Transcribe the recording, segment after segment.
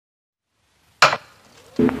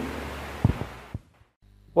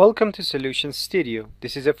Welcome to Solutions Studio.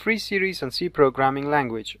 This is a free series on C programming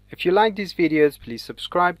language. If you like these videos, please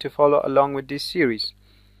subscribe to follow along with this series.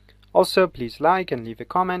 Also, please like and leave a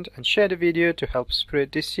comment and share the video to help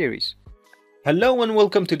spread this series. Hello and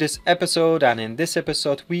welcome to this episode, and in this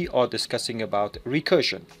episode we are discussing about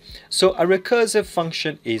recursion. So a recursive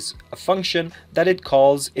function is a function that it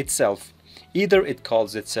calls itself. Either it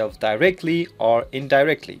calls itself directly or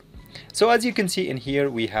indirectly. So as you can see in here,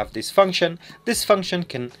 we have this function. This function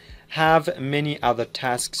can have many other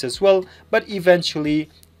tasks as well, but eventually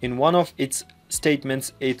in one of its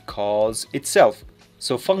statements it calls itself.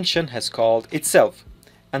 So function has called itself,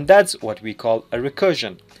 and that's what we call a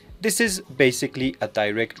recursion. This is basically a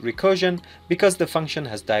direct recursion because the function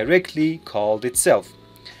has directly called itself.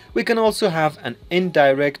 We can also have an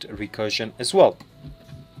indirect recursion as well.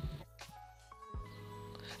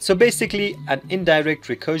 So basically, an indirect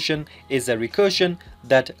recursion is a recursion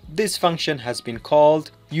that this function has been called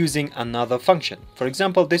using another function. For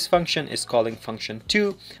example, this function is calling function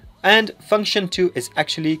 2, and function 2 is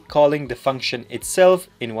actually calling the function itself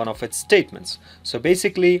in one of its statements. So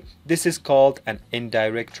basically, this is called an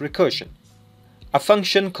indirect recursion. A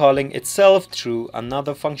function calling itself through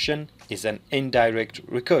another function is an indirect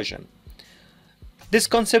recursion. This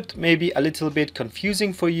concept may be a little bit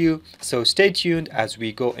confusing for you, so stay tuned as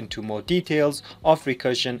we go into more details of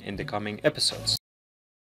recursion in the coming episodes.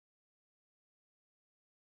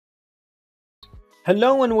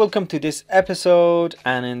 Hello and welcome to this episode,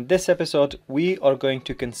 and in this episode we are going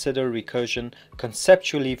to consider recursion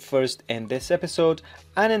conceptually first in this episode,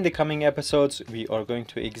 and in the coming episodes we are going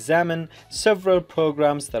to examine several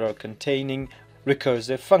programs that are containing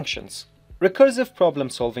recursive functions. Recursive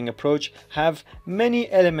problem-solving approach have many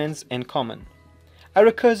elements in common. A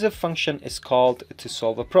recursive function is called to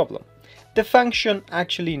solve a problem. The function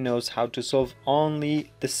actually knows how to solve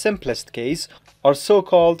only the simplest case, or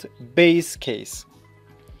so-called base case.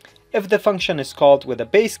 If the function is called with a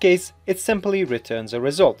base case, it simply returns a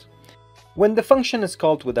result. When the function is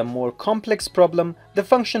called with a more complex problem, the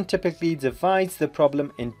function typically divides the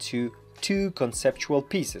problem into two conceptual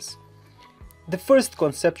pieces. The first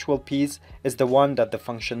conceptual piece is the one that the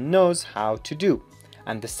function knows how to do,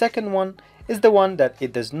 and the second one is the one that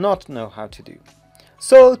it does not know how to do.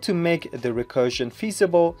 So to make the recursion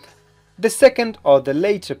feasible, the second or the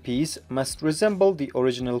later piece must resemble the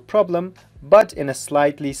original problem, but in a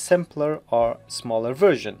slightly simpler or smaller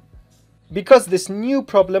version. Because this new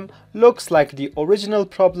problem looks like the original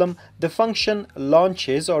problem, the function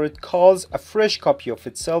launches or it calls a fresh copy of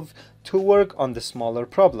itself to work on the smaller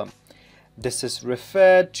problem. This is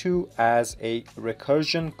referred to as a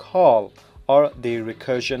recursion call or the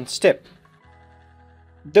recursion step.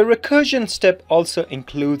 The recursion step also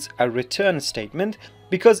includes a return statement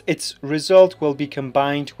because its result will be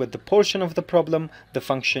combined with the portion of the problem the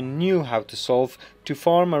function knew how to solve to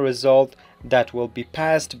form a result that will be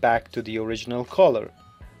passed back to the original caller.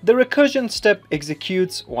 The recursion step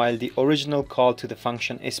executes while the original call to the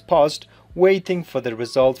function is paused, waiting for the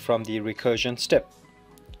result from the recursion step.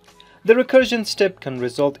 The recursion step can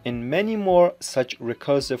result in many more such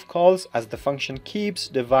recursive calls as the function keeps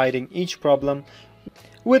dividing each problem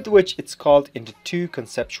with which it's called into two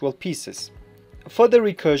conceptual pieces. For the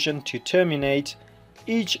recursion to terminate,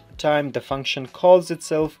 each time the function calls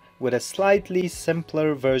itself with a slightly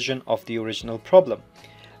simpler version of the original problem.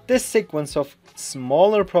 This sequence of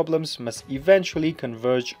smaller problems must eventually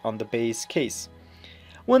converge on the base case.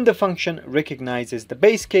 When the function recognizes the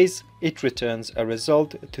base case, it returns a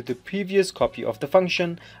result to the previous copy of the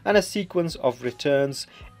function, and a sequence of returns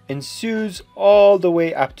ensues all the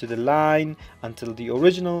way up to the line until the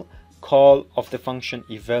original call of the function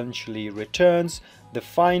eventually returns the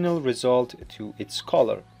final result to its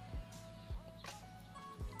caller.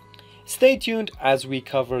 Stay tuned as we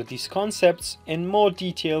cover these concepts in more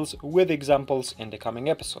details with examples in the coming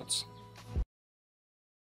episodes.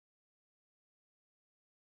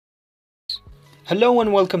 Hello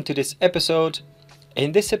and welcome to this episode.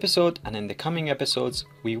 In this episode and in the coming episodes,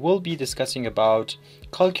 we will be discussing about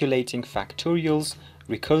calculating factorials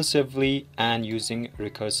recursively and using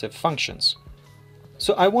recursive functions.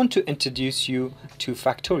 So I want to introduce you to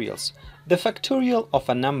factorials. The factorial of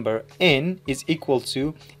a number n is equal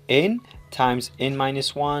to n times n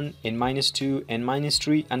minus 1, n minus 2, n minus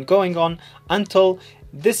 3, and going on until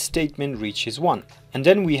this statement reaches 1. And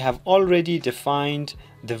then we have already defined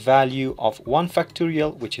the value of 1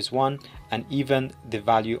 factorial, which is 1, and even the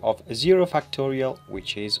value of 0 factorial,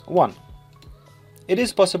 which is 1. It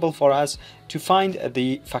is possible for us to find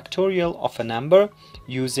the factorial of a number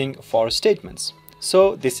using for statements.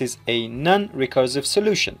 So this is a non-recursive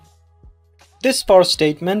solution. This for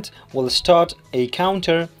statement will start a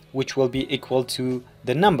counter which will be equal to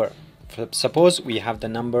the number. Suppose we have the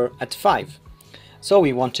number at 5. So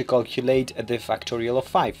we want to calculate the factorial of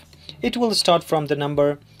 5. It will start from the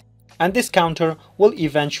number, and this counter will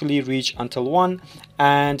eventually reach until 1,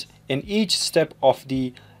 and in each step of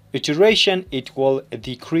the iteration it will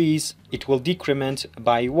decrement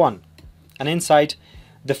by 1. And inside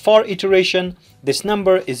the for iteration, this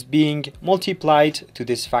number is being multiplied to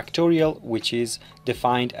this factorial, which is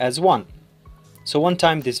defined as 1. So one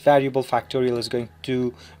time this variable factorial is going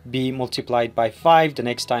to be multiplied by 5, the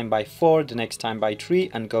next time by 4, the next time by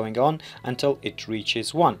 3, and going on until it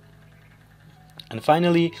reaches 1. And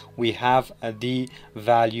finally, we have the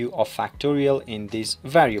value of factorial in this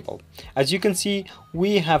variable. As you can see,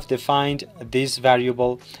 we have defined this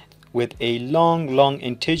variable with a long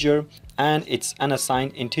integer, and it's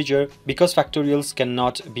unassigned integer because factorials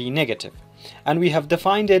cannot be negative. And we have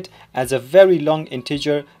defined it as a very long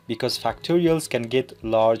integer because factorials can get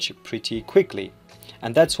large pretty quickly.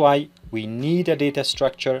 And that's why we need a data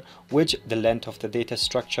structure, which the length of the data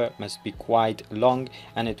structure must be quite long,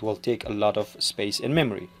 and it will take a lot of space in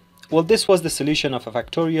memory. Well, this was the solution of a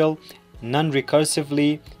factorial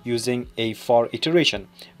non-recursively using a for iteration.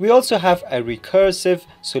 We also have a recursive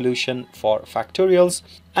solution for factorials,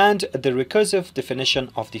 and the recursive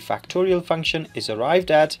definition of the factorial function is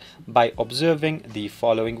arrived at by observing the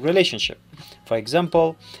following relationship. For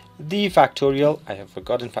example, the factorial, I have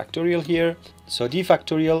forgotten factorial here, so the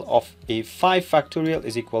factorial of a 5 factorial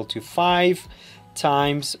is equal to 5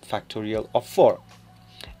 times factorial of 4.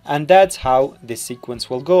 And that's how this sequence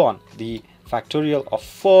will go on. The factorial of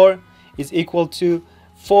 4 is equal to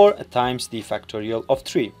 4 times the factorial of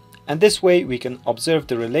 3. And this way we can observe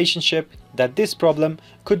the relationship that this problem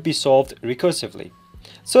could be solved recursively.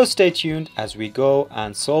 So stay tuned as we go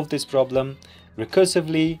and solve this problem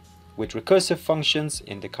recursively with recursive functions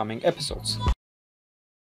in the coming episodes.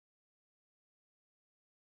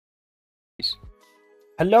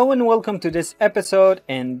 Hello and welcome to this episode.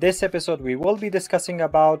 In this episode we will be discussing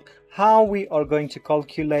about how we are going to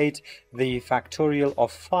calculate the factorial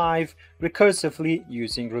of 5 recursively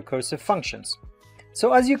using recursive functions.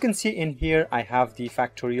 So as you can see in here, I have the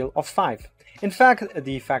factorial of 5. In fact,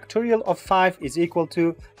 the factorial of 5 is equal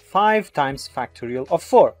to 5 times factorial of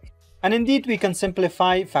 4. And indeed we can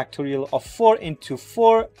simplify factorial of 4 into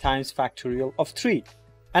 4 times factorial of 3.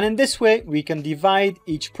 And in this way we can divide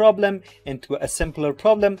each problem into a simpler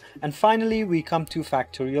problem, and finally we come to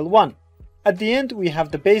factorial 1. At the end we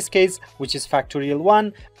have the base case, which is factorial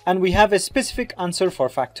 1, and we have a specific answer for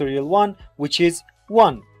factorial 1, which is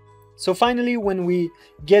 1. So finally, when we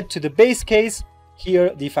get to the base case, here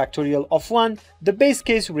the factorial of 1, the base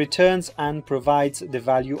case returns and provides the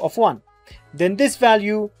value of 1. Then this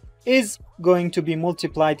value is going to be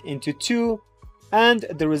multiplied into 2, and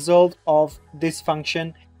the result of this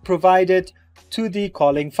function provided to the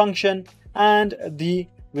calling function, and the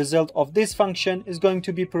result of this function is going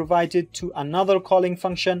to be provided to another calling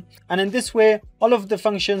function, and in this way all of the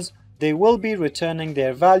functions, they will be returning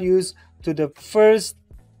their values to the first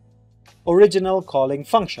original calling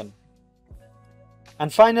function.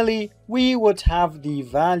 And finally we would have the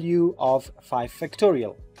value of 5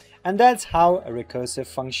 factorial, and that's how recursive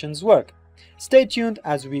functions work. Stay tuned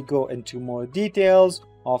as we go into more details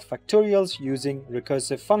of factorials using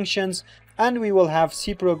recursive functions, and we will have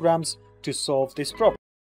C programs to solve this problem.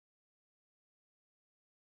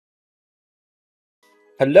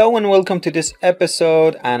 Hello and welcome to this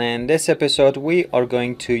episode, and in this episode we are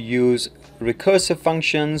going to use recursive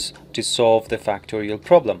functions to solve the factorial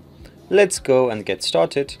problem. Let's go and get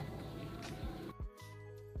started.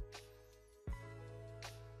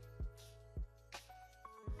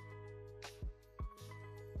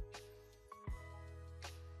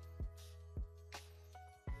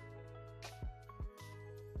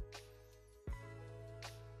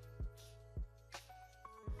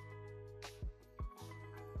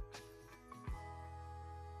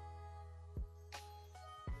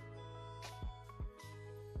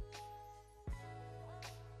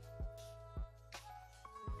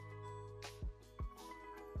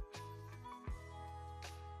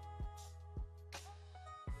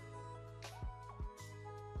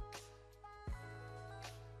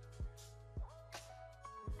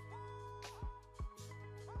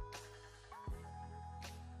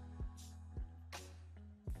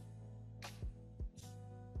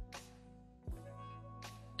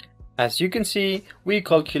 As you can see, we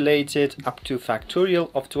calculated up to factorial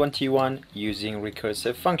of 21 using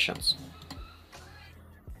recursive functions.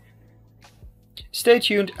 Stay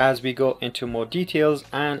tuned as we go into more details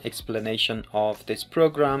and explanation of this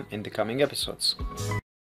program in the coming episodes.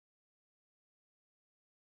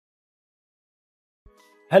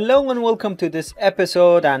 Hello and welcome to this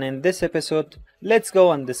episode, and in this episode let's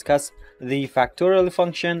go and discuss the factorial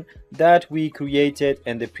function that we created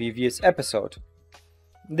in the previous episode.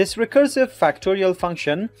 This recursive factorial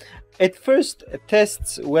function, it first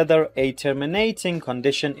tests whether a terminating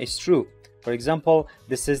condition is true. For example,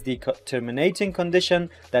 this is the terminating condition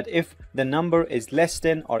that if the number is less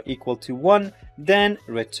than or equal to 1, then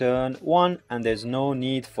return 1 and there's no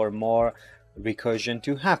need for more recursion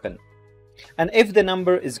to happen. And if the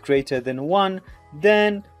number is greater than 1,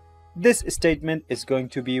 then this statement is going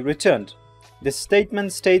to be returned. This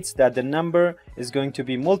statement states that the number is going to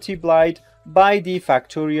be multiplied by the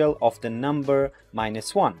factorial of the number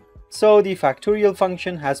minus 1. So the factorial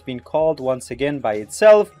function has been called once again by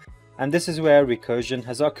itself, and this is where recursion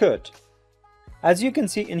has occurred. As you can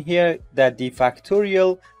see in here that the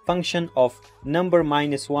factorial function of number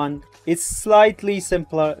minus 1 is slightly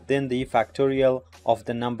simpler than the factorial of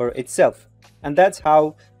the number itself. And that's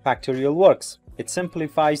how factorial works. It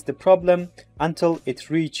simplifies the problem until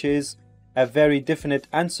it reaches a very definite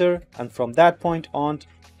answer, and from that point on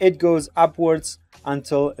it goes upwards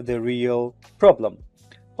until the real problem.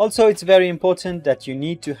 Also, it's very important that you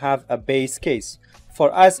need to have a base case.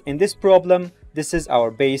 For us in this problem, this is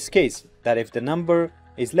our base case, that if the number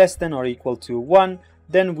is less than or equal to 1,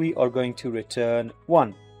 then we are going to return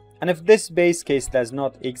 1. And if this base case does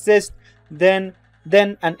not exist, then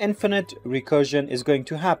an infinite recursion is going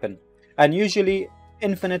to happen. And usually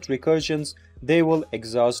infinite recursions, they will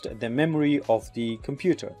exhaust the memory of the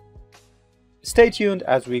computer. Stay tuned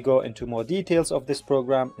as we go into more details of this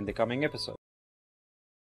program in the coming episode.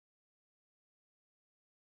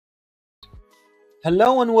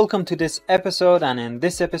 Hello and welcome to this episode, and in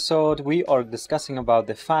this episode we are discussing about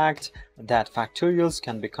the fact that factorials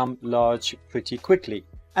can become large pretty quickly.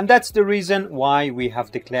 And that's the reason why we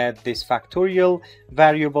have declared this factorial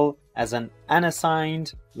variable as an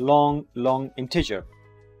unassigned long integer.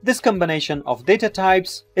 This combination of data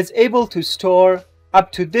types is able to store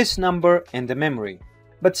up to this number in the memory.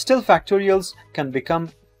 But still factorials can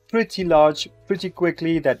become pretty large pretty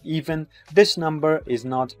quickly, that even this number is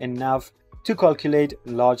not enough to calculate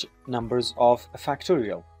large numbers of a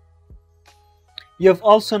factorial. You have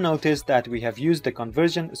also noticed that we have used the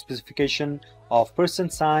conversion specification of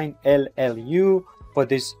 %sign LLU for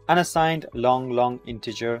this unassigned long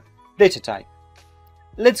integer data type.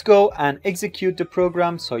 Let's go and execute the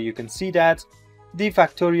program so you can see that the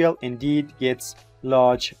factorial indeed gets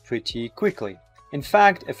large pretty quickly. In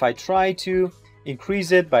fact, if I try to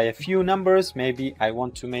increase it by a few numbers, maybe I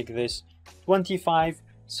want to make this 25,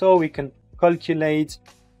 so we can calculate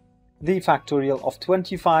the factorial of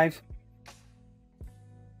 25.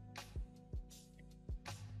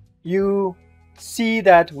 You see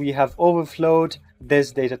that we have overflowed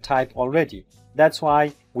this data type already. That's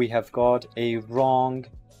why we have got a wrong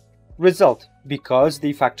result, because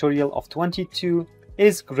the factorial of 22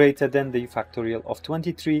 is greater than the factorial of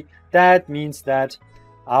 23. That means that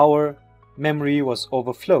our memory was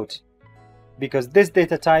overflowed, because this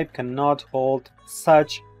data type cannot hold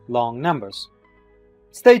such long numbers.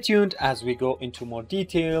 Stay tuned as we go into more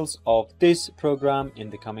details of this program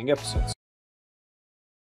in the coming episodes.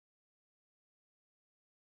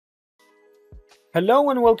 Hello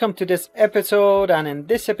and welcome to this episode, and in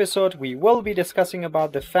this episode we will be discussing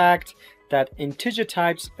about the fact that integer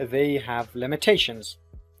types, they have limitations.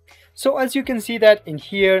 So as you can see that in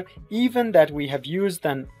here, even that we have used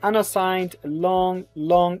an unassigned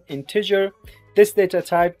long integer, this data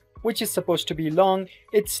type, which is supposed to be long,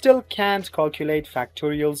 it still can't calculate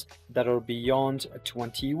factorials that are beyond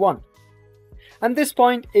 21. And this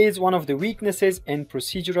point is one of the weaknesses in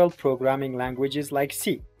procedural programming languages like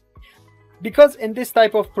C. Because in this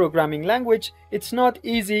type of programming language, it's not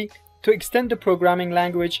easy to extend the programming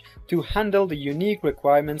language to handle the unique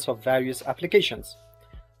requirements of various applications.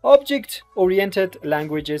 Object-oriented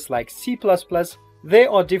languages like C++, they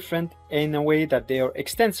are different in a way that they are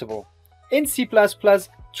extensible. In C++,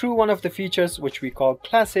 through one of the features which we call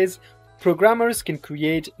classes, programmers can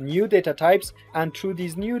create new data types, and through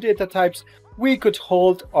these new data types, we could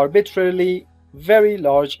hold arbitrarily very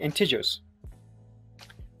large integers.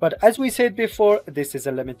 But as we said before, this is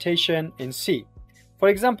a limitation in C. For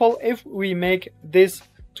example, if we make this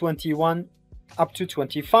 21 up to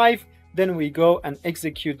 25, then we go and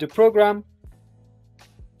execute the program.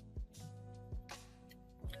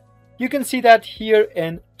 You can see that here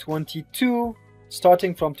in 22,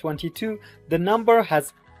 starting from 22, the number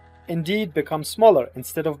has indeed become smaller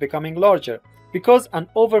instead of becoming larger, because an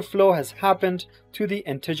overflow has happened to the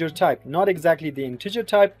integer type, not exactly the integer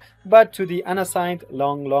type, but to the unassigned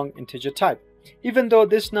long integer type. Even though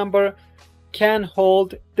this number can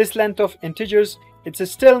hold this length of integers,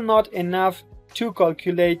 it's still not enough to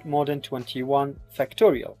calculate more than 21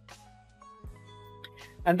 factorial.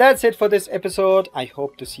 And that's it for this episode. I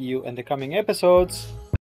hope to see you in the coming episodes.